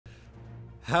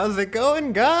How's it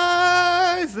going,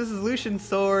 guys? This is Lucian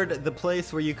Sword, the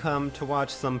place where you come to watch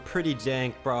some pretty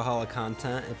jank Brawlhalla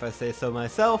content, if I say so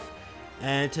myself.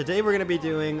 And today we're going to be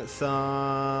doing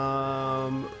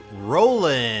some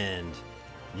Roland.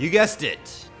 You guessed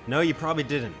it. No, you probably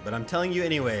didn't, but I'm telling you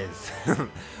anyways.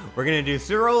 We're going to do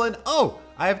Sir Roland. Oh,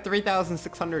 I have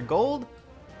 3,600 gold.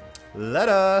 Let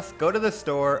us go to the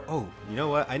store. Oh, you know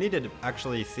what? I need to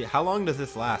actually see, how long does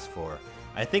this last for?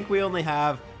 I think we only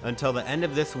have until the end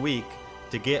of this week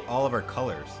to get all of our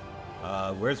colors.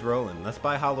 Where's Roland? Let's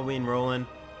buy Halloween Roland.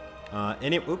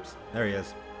 Oops, there he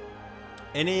is.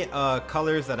 Any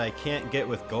colors that I can't get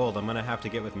with gold, I'm gonna have to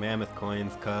get with mammoth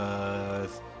coins,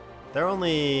 cause they're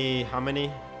only, how many?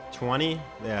 20?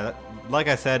 Yeah, like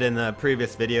I said in the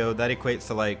previous video, that equates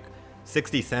to like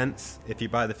 60 cents if you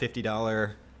buy the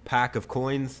 $50 pack of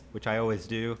coins, which I always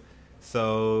do.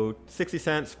 So 60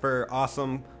 cents for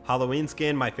awesome Halloween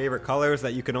skin, my favorite colors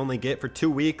that you can only get for 2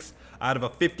 weeks out of a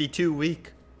 52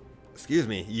 week,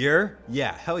 year.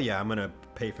 Yeah, hell yeah, I'm gonna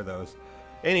pay for those.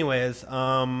 Anyways,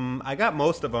 I got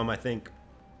most of them, I think.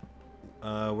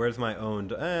 Where's my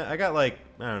owned? I got like,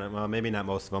 I don't know, well, maybe not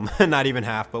most of them, not even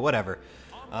half, but whatever.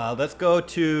 Let's go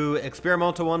to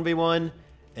experimental 1v1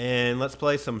 and let's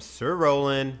play some Sir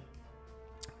Roland.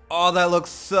 Oh, that looks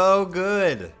so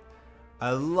good.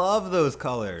 I love those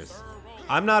colors.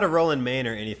 I'm not a Roland main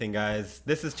or anything, guys.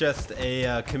 This is just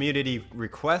a community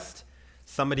request.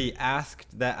 Somebody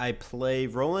asked that I play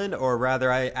Roland, or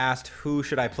rather I asked who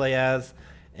should I play as,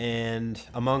 and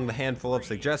among the handful of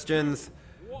suggestions,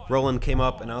 Roland came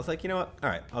up and I was like, you know what?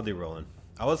 Alright, I'll do Roland.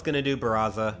 I was gonna do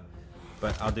Barraza,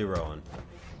 but I'll do Roland.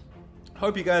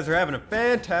 Hope you guys are having a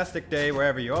fantastic day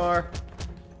wherever you are.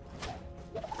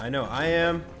 I know I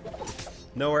am.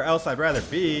 Nowhere else I'd rather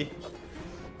be.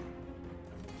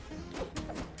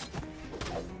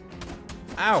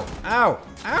 Ow! Ow!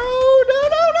 Ow! No,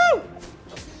 no, no!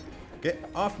 Get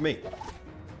off me.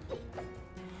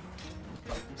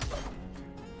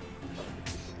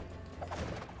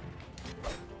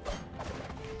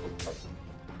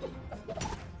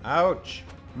 Ouch!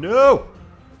 No!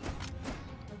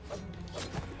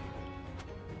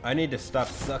 I need to stop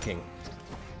sucking.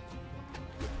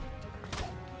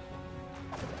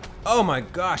 Oh my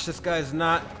gosh, this guy's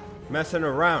not messing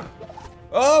around.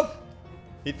 Oh!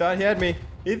 He thought he had me.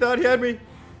 He thought he had me.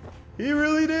 He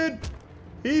really did.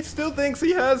 He still thinks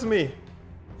he has me.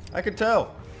 I could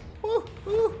tell. Woo,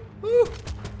 woo, woo.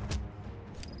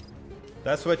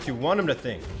 That's what you want him to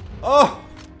think. Oh!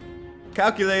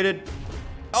 Calculated.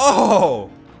 Oh!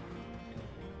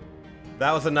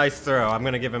 That was a nice throw. I'm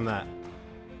gonna give him that.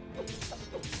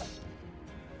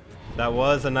 That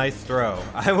was a nice throw.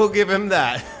 I will give him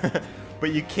that.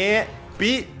 But you can't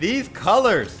beat these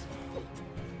colors.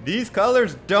 These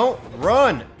colors don't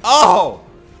run. Oh!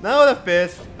 No, the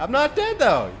fist. I'm not dead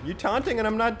though. You taunting and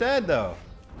I'm not dead though.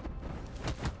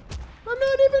 I'm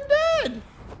not even dead.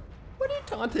 What are you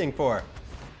taunting for?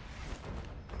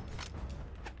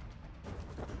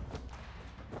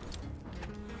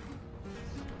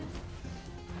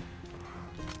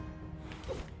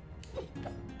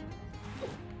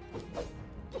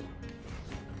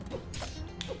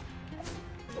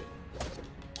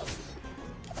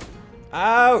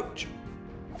 Ouch!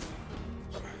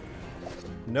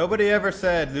 Nobody ever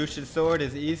said Lucian's sword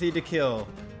is easy to kill.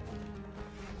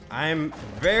 I'm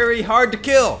very hard to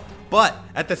kill, but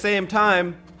at the same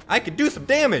time, I could do some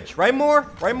damage, right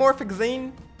more? Right more,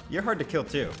 Fixine? You're hard to kill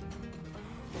too.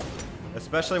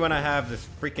 Especially when I have this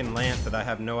freaking lance that I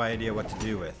have no idea what to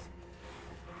do with.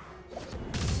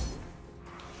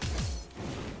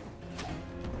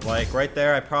 Like right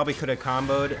there, I probably could have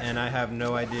comboed and I have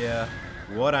no idea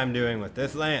what I'm doing with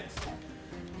this lance.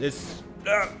 This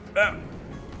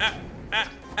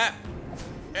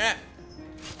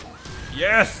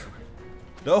yes!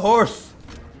 The horse!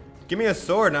 Give me a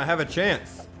sword and I have a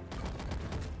chance.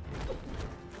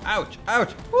 Ouch!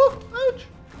 Ouch! Woo! Ouch!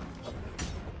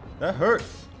 That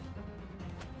hurts.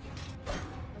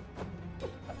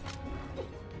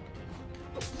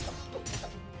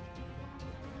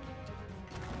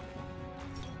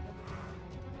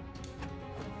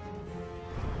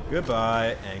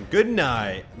 Goodbye and good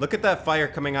night. Look at that fire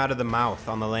coming out of the mouth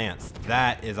on the lance.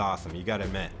 That is awesome, you gotta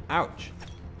admit. Ouch.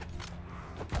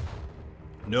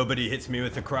 Nobody hits me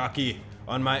with a crocky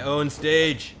on my own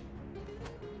stage.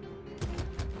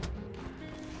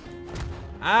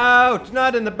 Ouch,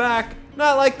 not in the back.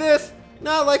 Not like this.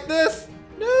 Not like this.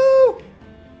 No.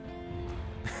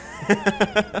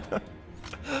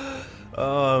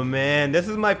 Oh man, this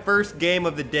is my first game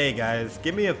of the day, guys.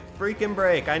 Give me a freaking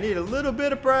break. I need a little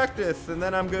bit of practice and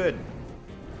then I'm good.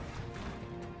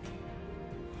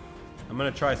 I'm gonna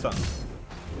try something.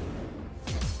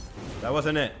 That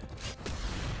wasn't it.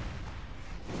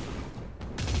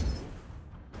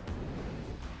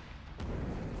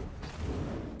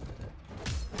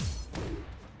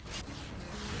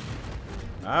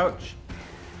 Ouch.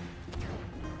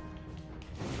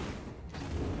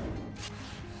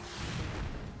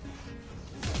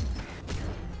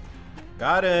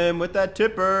 Got him with that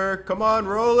tipper. Come on,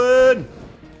 Roland.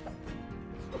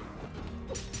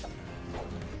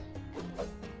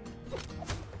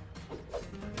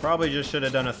 Probably just should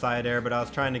have done a side air, but I was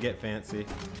trying to get fancy.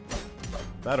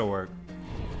 That'll work.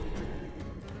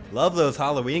 Love those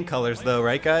Halloween colors though,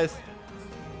 right guys?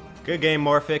 Good game,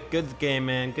 Morphic. Good game,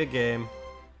 man. Good game.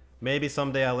 Maybe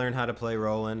someday I'll learn how to play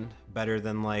Roland better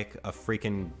than like a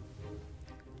freaking...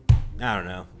 I don't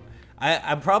know.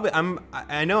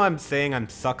 I know I'm saying I'm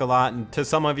suck a lot, and to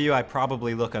some of you I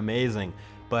probably look amazing,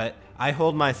 but I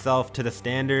hold myself to the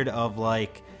standard of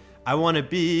like, I want to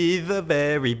be the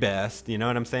very best, you know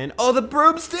what I'm saying? Oh, the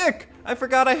broomstick! I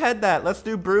forgot I had that. Let's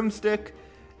do broomstick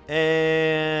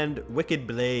and Wicked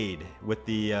Blade with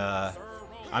the,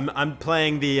 I'm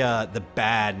playing the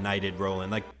bad knighted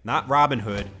Roland, like not Robin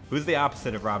Hood. Who's the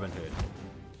opposite of Robin Hood?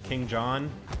 King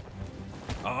John?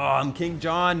 Oh, I'm King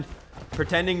John.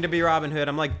 Pretending to be Robin Hood.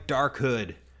 I'm like Dark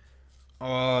Hood.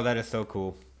 Oh, that is so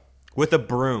cool. With a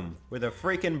broom. With a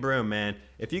freaking broom, man.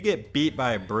 If you get beat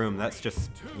by a broom, that's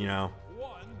just, you know,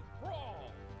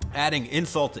 adding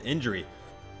insult to injury.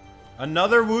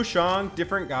 Another Wushang,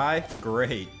 different guy.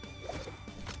 Great.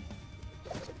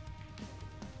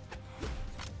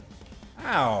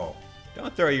 Ow.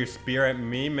 Don't throw your spear at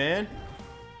me, man.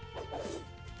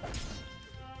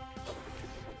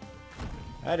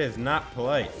 That is not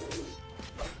polite.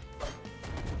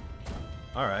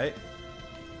 Alright.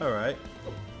 Alright.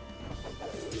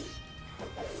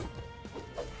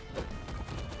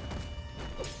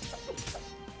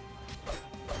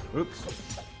 Oops.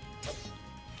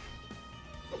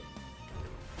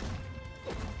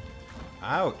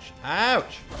 Ouch.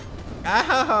 Ouch.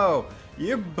 Ow!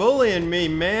 You're bullying me,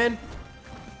 man.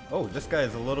 Oh, this guy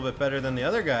is a little bit better than the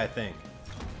other guy, I think.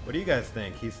 What do you guys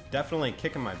think? He's definitely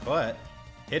kicking my butt.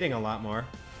 Hitting a lot more.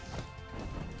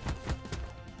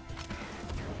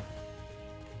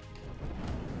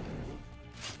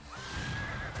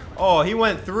 Oh, he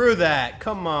went through that.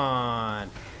 Come on.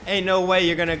 Ain't no way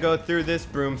you're gonna go through this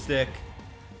broomstick.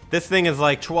 This thing is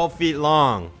like 12 feet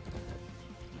long.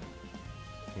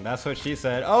 And that's what she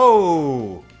said.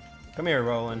 Oh! Come here,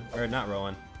 Roland. Or not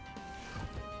Roland.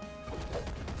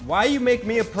 Why you make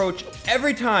me approach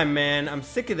every time, man? I'm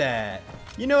sick of that.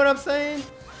 You know what I'm saying?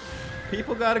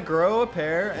 People gotta grow a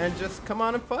pair and just come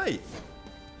on and fight.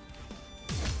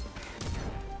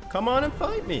 Come on and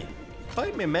fight me.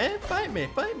 Fight me, man. Fight me.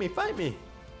 Fight me. Fight me.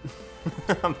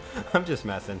 I'm just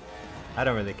messing. I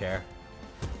don't really care.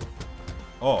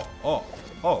 Oh, oh,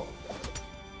 oh.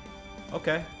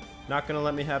 Okay. Not gonna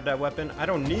let me have that weapon. I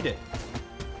don't need it.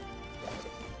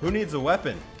 Who needs a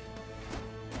weapon?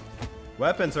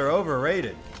 Weapons are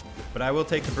overrated. But I will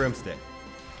take the broomstick.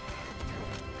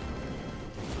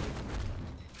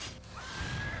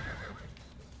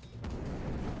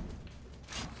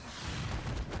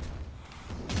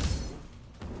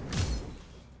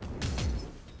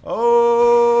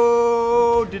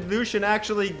 Oh, did Lucian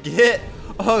actually get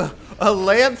a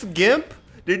Lance Gimp?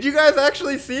 Did you guys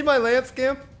actually see my Lance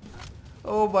Gimp?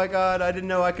 Oh my god, I didn't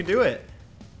know I could do it.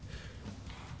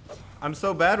 I'm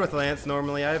so bad with Lance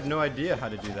normally, I have no idea how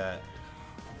to do that.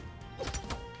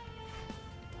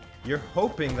 You're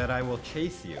hoping that I will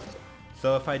chase you.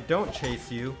 So if I don't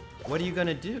chase you, what are you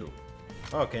gonna do?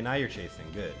 Okay, now you're chasing,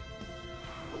 good.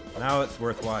 Now it's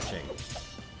worth watching.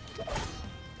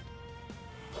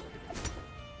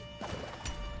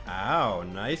 Ow,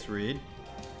 nice read.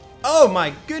 Oh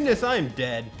my goodness, I'm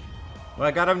dead. Well,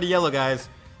 I got him to yellow, guys.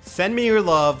 Send me your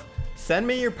love. Send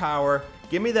me your power.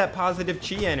 Give me that positive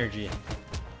chi energy.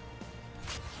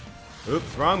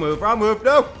 Oops, wrong move,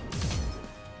 no!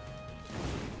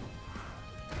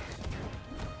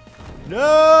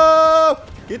 No!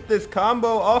 Get this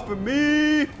combo off of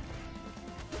me!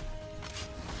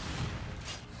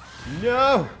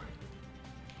 No!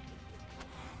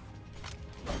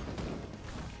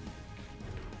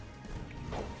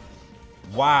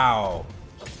 Wow.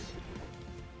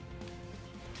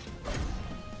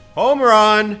 Home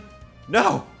run!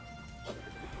 No!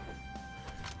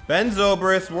 Ben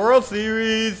Zobrist, World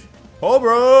Series! Home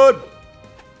run!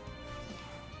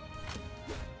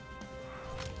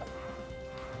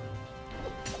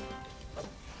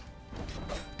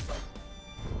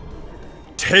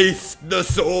 Taste the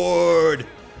sword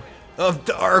of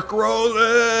Dark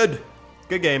Roland!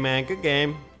 Good game, man. Good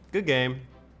game. Good game.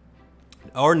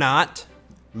 Or not.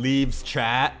 Leaves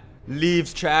chat.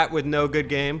 Leaves chat with no good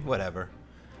game. Whatever.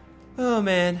 Oh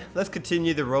man. Let's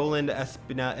continue the Roland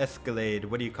Escalade.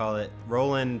 What do you call it?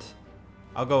 Roland.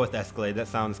 I'll go with Escalade. That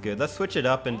sounds good. Let's switch it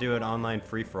up and do an online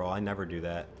free-for-all. I never do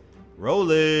that.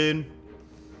 Roland.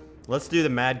 Let's do the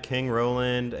Mad King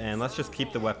Roland. And let's just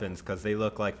keep the weapons because they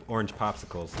look like orange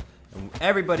popsicles. And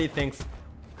everybody thinks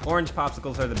orange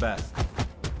popsicles are the best.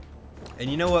 And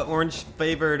you know what orange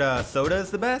flavored soda is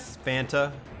the best?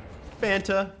 Fanta.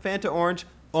 Fanta orange.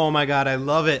 Oh my god, I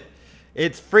love it.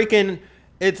 It's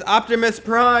Optimus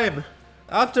Prime.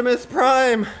 Optimus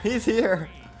Prime. He's here.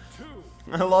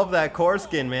 I love that core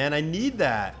skin, man. I need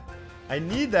that. I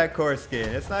need that core skin.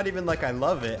 It's not even like I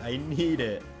love it. I need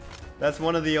it. That's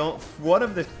one of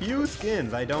the few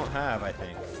skins I don't have, I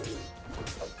think.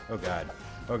 Oh god.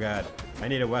 Oh god. I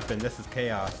need a weapon. This is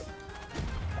chaos.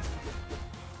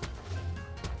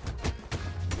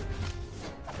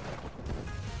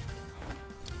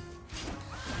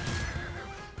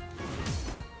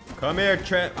 Come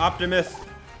here, Optimus.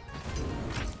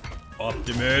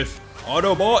 Optimus.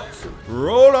 Autobots,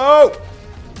 roll out!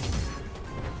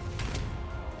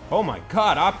 Oh my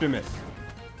god, Optimus.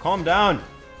 Calm down.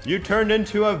 You turned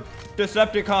into a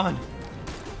Decepticon.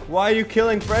 Why are you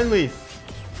killing friendlies?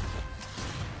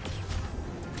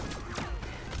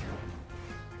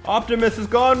 Optimus has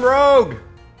gone rogue!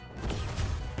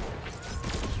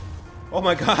 Oh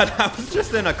my god, I was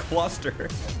just in a cluster.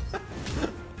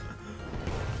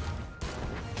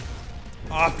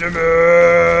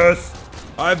 Optimus!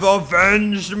 I've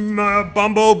avenged my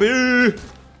Bumblebee!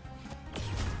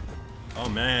 Oh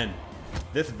man,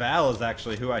 this Val is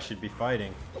actually who I should be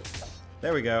fighting.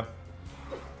 There we go.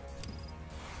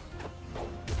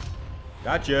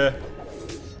 Gotcha.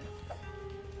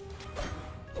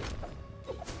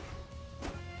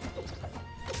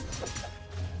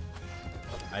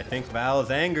 I think Val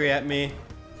is angry at me.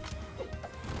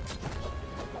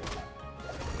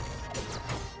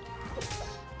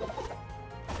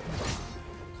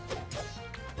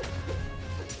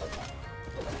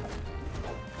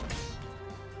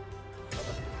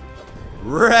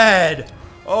 Red!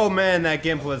 Oh man, that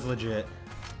gimp was legit.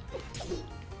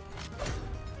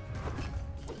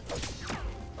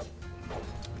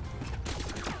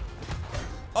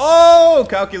 Oh,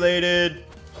 calculated.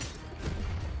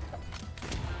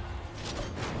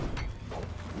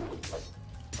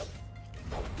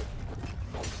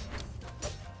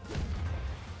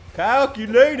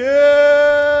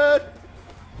 Calculated.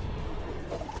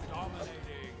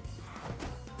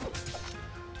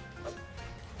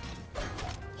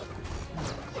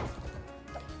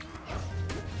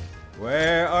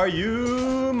 Where are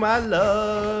you, my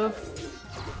love?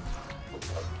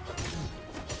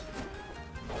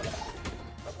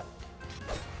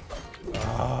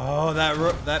 Oh,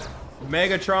 that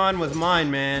Megatron was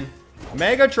mine, man.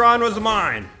 Megatron was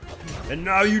mine. And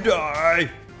now you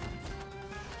die.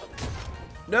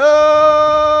 No!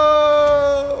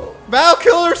 Val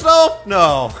killed herself?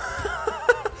 No.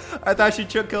 I thought she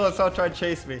should kill herself, try to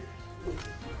chase me.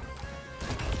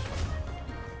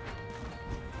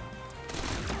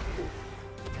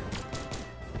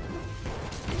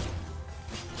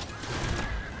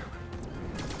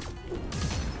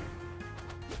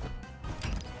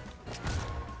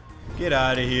 Get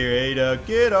out of here, Ada.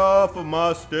 Get off of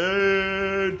my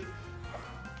stage.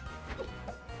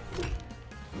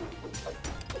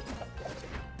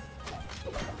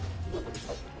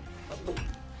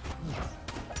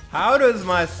 How does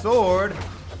my sword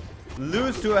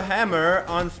lose to a hammer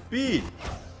on speed?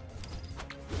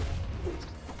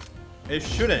 It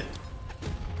shouldn't.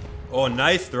 Oh,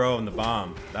 nice throw in the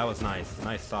bomb. That was nice.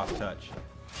 Nice soft touch.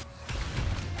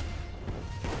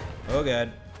 Oh,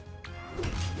 God.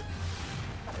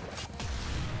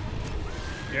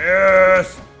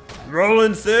 Yes!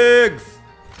 Rolling Sigs!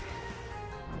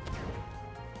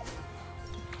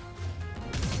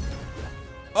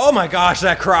 Oh my gosh,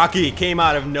 that Crocky came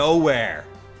out of nowhere.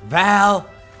 Val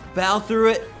threw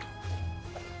it.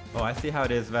 Oh, I see how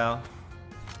it is, Val.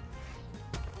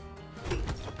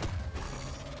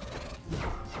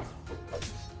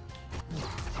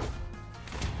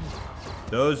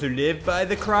 Those who live by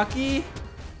the Crocky,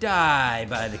 die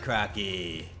by the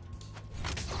Crocky.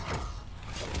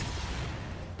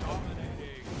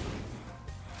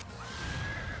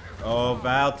 Oh,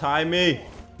 Val, tie me.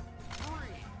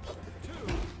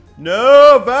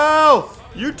 No, Val!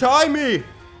 You tie me!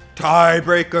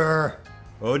 Tiebreaker!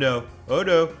 Oh no, oh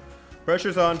no.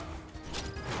 Pressure's on.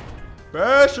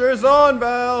 Pressure's on,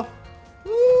 Val!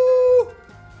 Woo!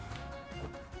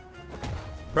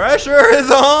 Pressure is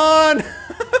on!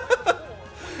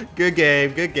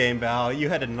 Good game, Val. You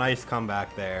had a nice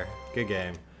comeback there. Good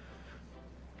game.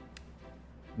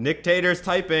 Nick Tater's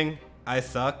typing. I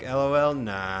suck, LOL.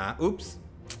 Nah. Oops.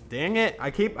 Dang it. I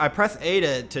press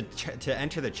A to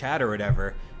enter the chat or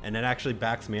whatever, and it actually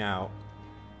backs me out.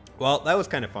 Well, that was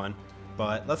kind of fun,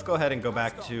 but let's go ahead and go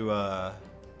back to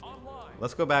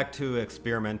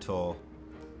experimental.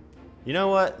 You know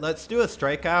what? Let's do a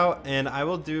strikeout, and I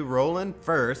will do Roland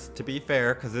first, to be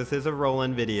fair, because this is a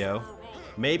Roland video.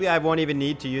 Maybe I won't even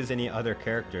need to use any other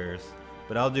characters,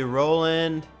 but I'll do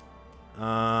Roland,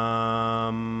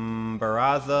 Barraza,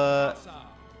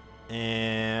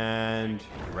 and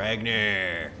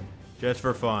Ragnar, just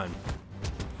for fun.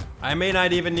 I may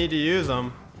not even need to use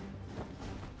them,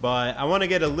 but I want to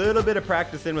get a little bit of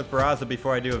practice in with Barraza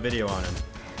before I do a video on him.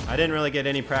 I didn't really get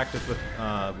any practice with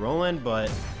Roland, but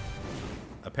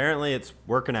apparently it's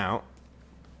working out.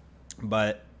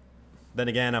 But then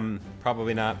again, I'm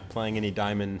probably not playing any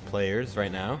diamond players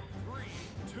right now.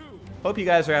 Hope you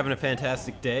guys are having a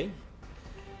fantastic day.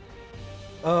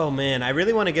 Oh man, I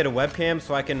really want to get a webcam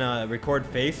so I can record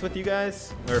face with you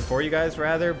guys, or for you guys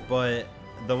rather, but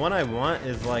the one I want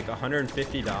is like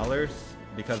 $150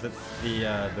 because it's the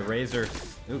Razer.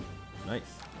 Ooh,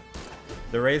 nice.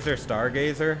 The Razer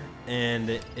Stargazer, and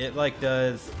it like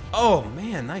does. Oh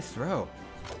man, nice throw.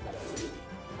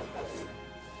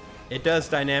 It does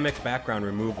dynamic background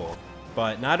removal,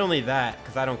 but not only that,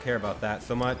 because I don't care about that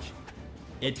so much.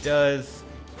 It does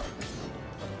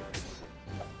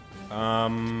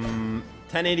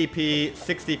 1080p,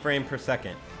 60 frames per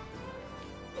second.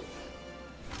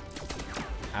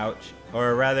 Ouch.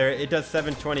 Or rather, it does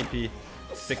 720p,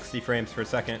 60 frames per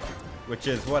second, which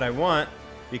is what I want,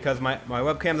 because my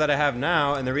webcam that I have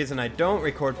now, and the reason I don't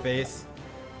record face,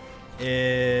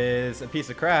 is a piece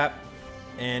of crap,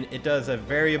 and it does a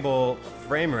variable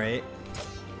frame rate.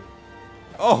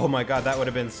 Oh my god, that would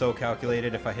have been so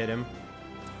calculated if I hit him.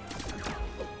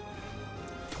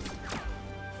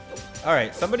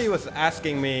 Alright, somebody was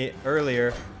asking me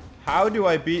earlier, how do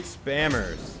I beat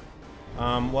spammers?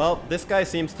 Well, this guy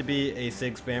seems to be a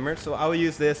SIG spammer, so I will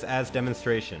use this as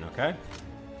demonstration, okay?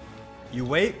 You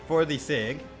wait for the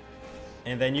SIG,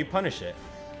 and then you punish it.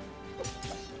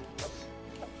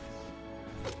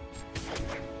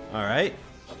 Alright,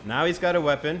 now he's got a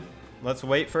weapon. Let's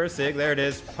wait for a SIG. There it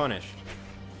is, punish.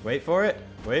 Wait for it,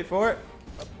 wait for it.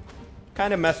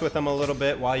 Kind of mess with him a little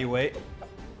bit while you wait.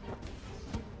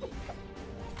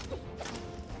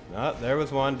 Oh, there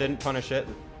was one, didn't punish it.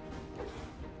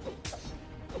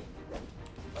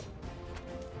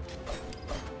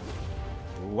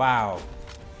 Wow.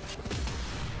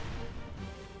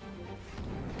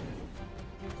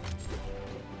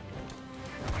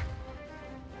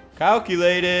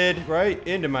 Calculated right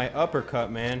into my uppercut,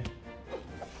 man.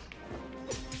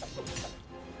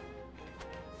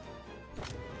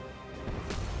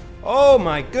 Oh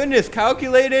my goodness,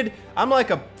 calculated? I'm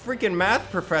like a freaking math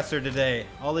professor today.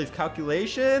 All these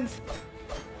calculations.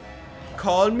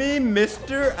 Call me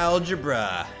Mr.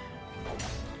 Algebra.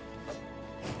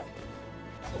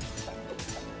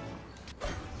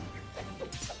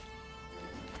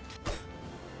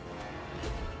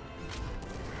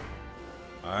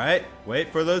 Alright,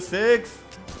 wait for those SIGs.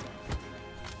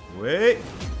 Wait.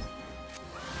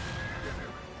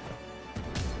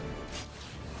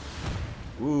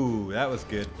 Ooh, that was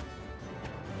good.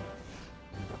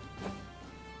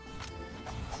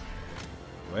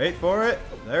 Wait for it.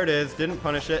 There it is. Didn't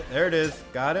punish it. There it is.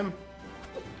 Got him.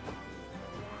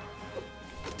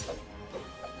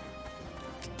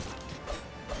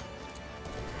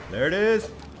 There it is.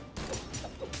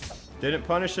 Didn't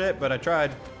punish it, but I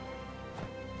tried.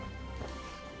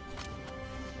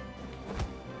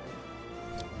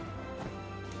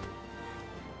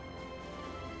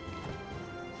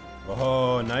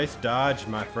 Oh, nice dodge,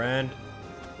 my friend.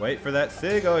 Wait for that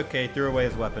SIG. Oh, okay, threw away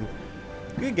his weapon.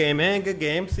 Good game, man. Good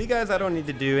game. See, guys, I don't need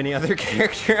to do any other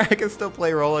character. I can still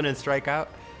play Roland and Strikeout.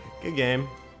 Good game.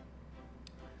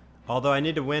 Although I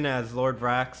need to win as Lord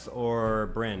Vrax or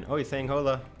Bryn. Oh, he's saying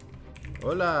hola.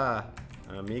 Hola,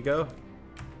 amigo.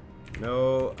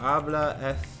 No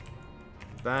habla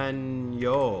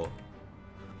español.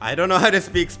 I don't know how to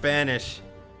speak Spanish.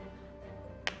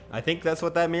 I think that's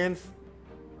what that means.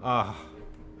 Ah,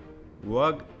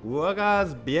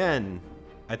 juegas bien.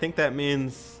 I think that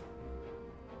means.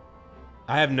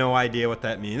 I have no idea what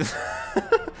that means.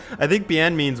 I think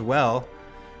bien means well.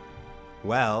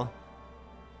 Well.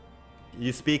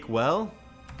 You speak well?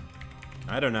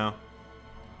 I don't know.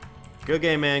 Good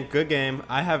game, man. Good game.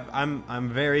 I'm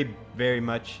very, very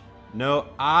much no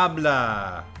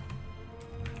habla.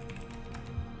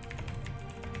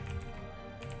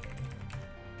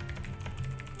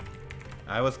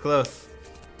 I was close.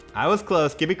 I was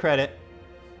close. Give me credit.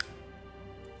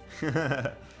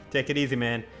 Take it easy,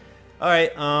 man.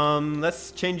 Alright,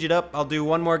 let's change it up. I'll do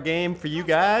one more game for you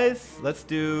guys. Let's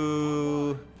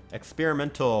do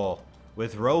experimental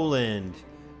with Roland.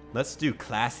 Let's do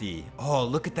classy. Oh,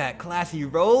 look at that classy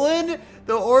Roland.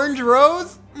 The orange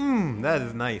rose. That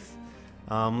is nice.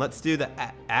 Let's do the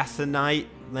Aconite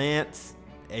Lance.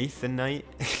 Aconite?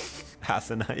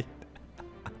 Aconite.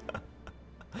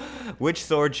 Which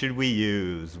sword should we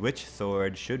use? Which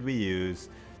sword should we use?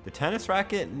 The tennis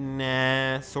racket?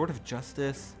 Nah. Sword of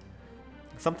Justice?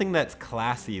 Something that's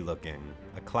classy looking.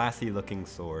 A classy looking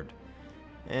sword.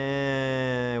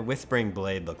 Whispering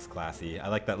Blade looks classy. I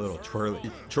like that little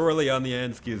twirly on the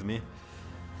end, excuse me.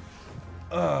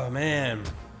 Oh, man.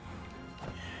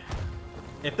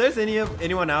 If there's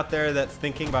anyone out there that's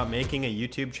thinking about making a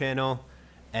YouTube channel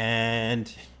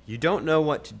and you don't know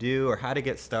what to do or how to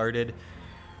get started,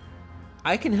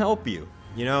 I can help you.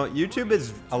 You know, YouTube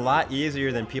is a lot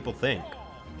easier than people think.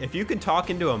 If you can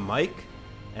talk into a mic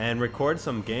and record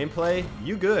some gameplay,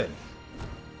 you good.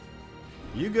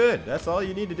 You good. That's all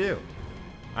you need to do.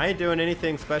 I ain't doing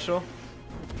anything special.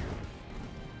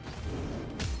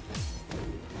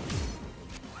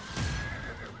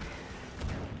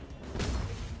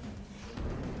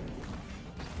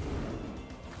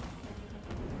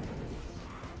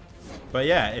 But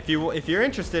yeah, if you're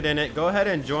interested in it, go ahead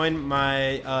and join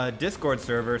my Discord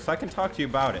server so I can talk to you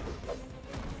about it.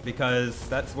 Because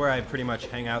that's where I pretty much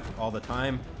hang out all the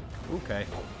time. Okay.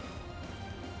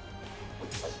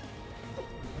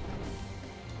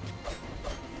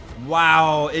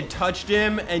 Wow, it touched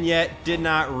him and yet did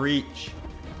not reach.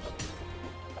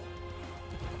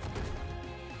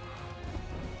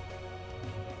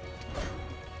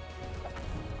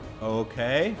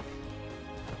 Okay.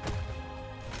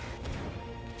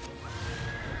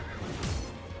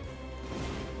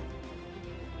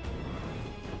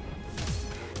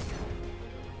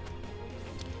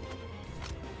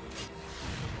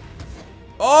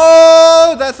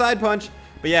 Oh, that side punch.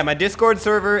 But yeah, my Discord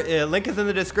server, link is in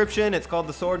the description. It's called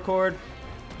the Sword Cord.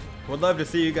 Would love to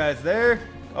see you guys there.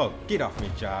 Oh, get off me,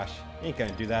 Josh. You ain't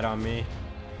gonna do that on me.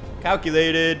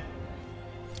 Calculated.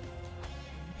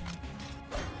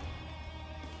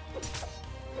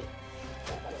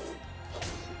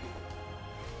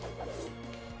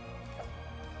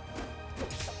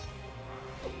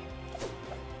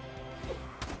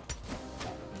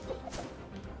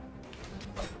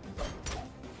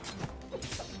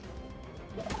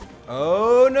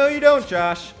 Oh, no you don't,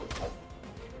 Josh.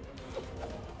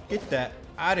 Get that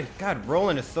out of... God,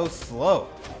 Roland is so slow.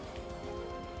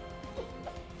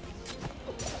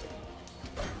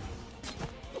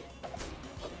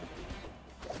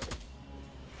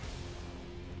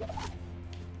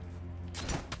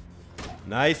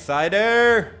 Nice side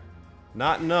air.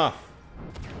 Not enough.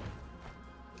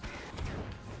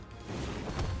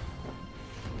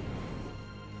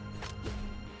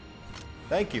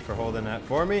 Thank you for holding that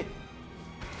for me.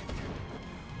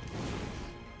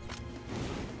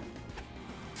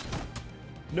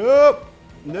 Nope.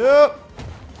 Nope.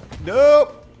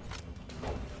 Nope.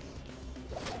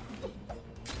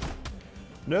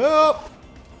 Nope.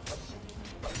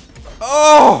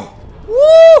 Oh!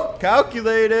 Woo!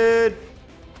 Calculated.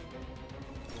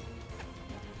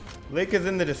 Link is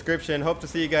in the description. Hope to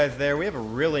see you guys there. We have a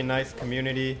really nice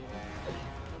community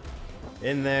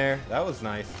in there. That was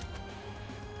nice.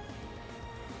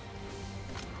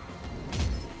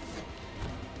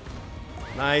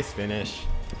 Nice finish.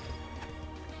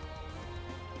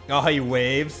 Oh, he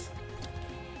waves.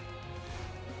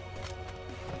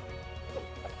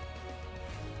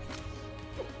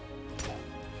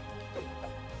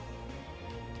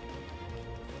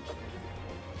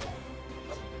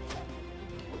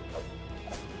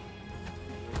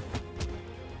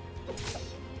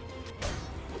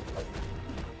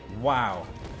 Wow.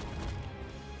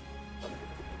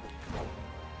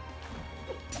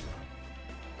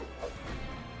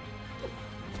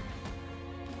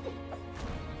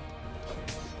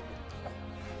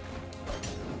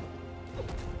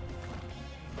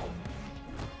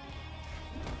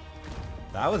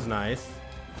 That was nice.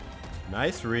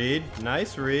 Nice read.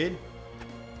 Nice read.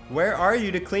 Where are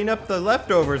you to clean up the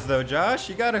leftovers, though, Josh?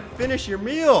 You gotta finish your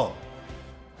meal.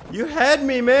 You had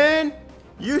me, man.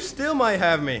 You still might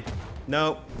have me.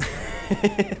 Nope.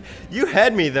 You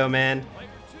had me, though, man.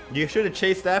 You should have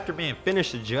chased after me and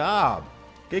finished the job.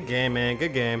 Good game, man.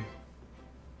 Good game.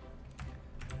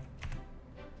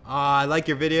 Aw, I like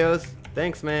your videos.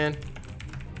 Thanks, man.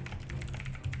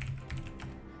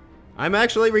 I'm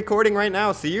actually recording right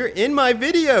now, so you're in my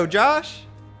video, Josh.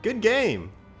 Good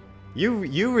game.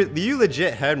 You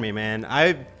legit had me, man.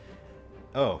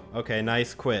 Oh, okay,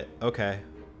 nice, quit. Okay.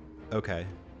 Okay.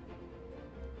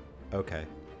 Okay.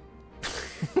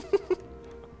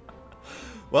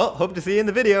 Well, hope to see you in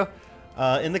the video,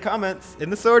 in the comments, in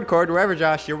the sword cord, wherever,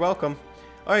 Josh. You're welcome.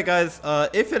 Alright guys,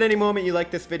 if at any moment you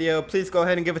like this video, please go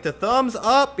ahead and give it a thumbs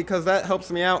up, because that helps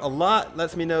me out a lot,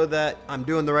 lets me know that I'm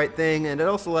doing the right thing, and it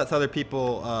also lets other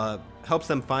people, helps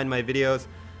them find my videos.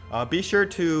 Be sure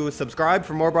to subscribe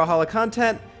for more Brawlhalla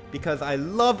content, because I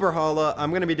love Brawlhalla. I'm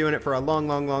going to be doing it for a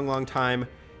long time.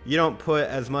 You don't put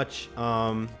as much,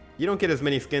 you don't get as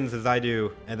many skins as I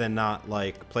do, and then not,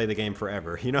 like, play the game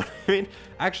forever, you know what I mean?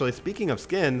 Actually, speaking of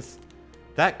skins,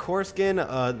 that core skin,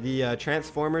 the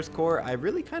Transformers core, I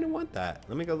really kind of want that.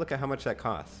 Let me go look at how much that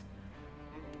costs.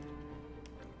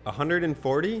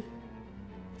 140?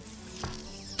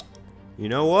 You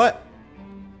know what?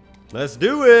 Let's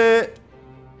do it!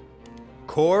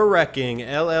 Core Wrecking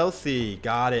LLC,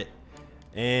 got it.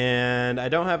 And I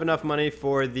don't have enough money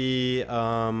for the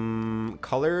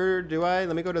color, do I?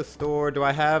 Let me go to the store. Do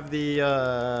I have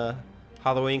the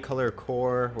Halloween color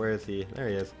core? Where is he? There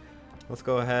he is. Let's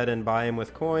go ahead and buy him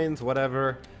with coins,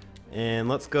 whatever. And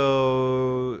let's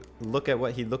go look at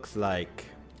what he looks like.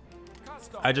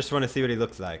 I just want to see what he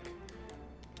looks like.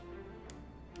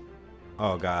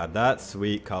 Oh god, that's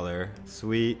sweet color.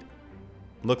 Sweet.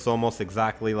 Looks almost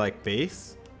exactly like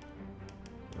base.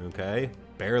 Okay.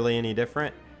 Barely any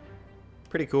different.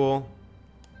 Pretty cool.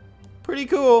 Pretty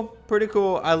cool. Pretty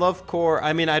cool. I love core.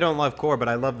 I mean, I don't love core, but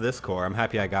I love this core. I'm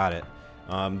happy I got it.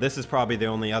 This is probably the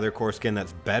only other core skin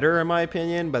that's better in my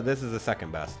opinion, but this is the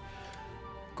second best.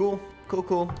 Cool. Cool,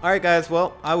 cool. Alright guys,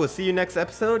 well, I will see you next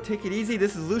episode. Take it easy.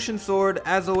 This is Lucian Sword.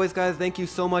 As always guys, thank you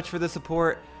so much for the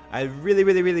support. I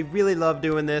really love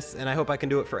doing this, and I hope I can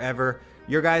do it forever.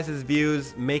 Your guys'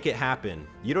 views make it happen.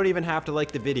 You don't even have to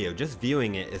like the video. Just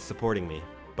viewing it is supporting me.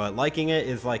 But liking it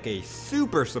is like a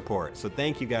super support. So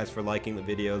thank you guys for liking the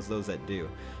videos, those that do.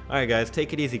 Alright guys,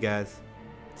 take it easy guys.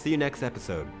 See you next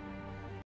episode.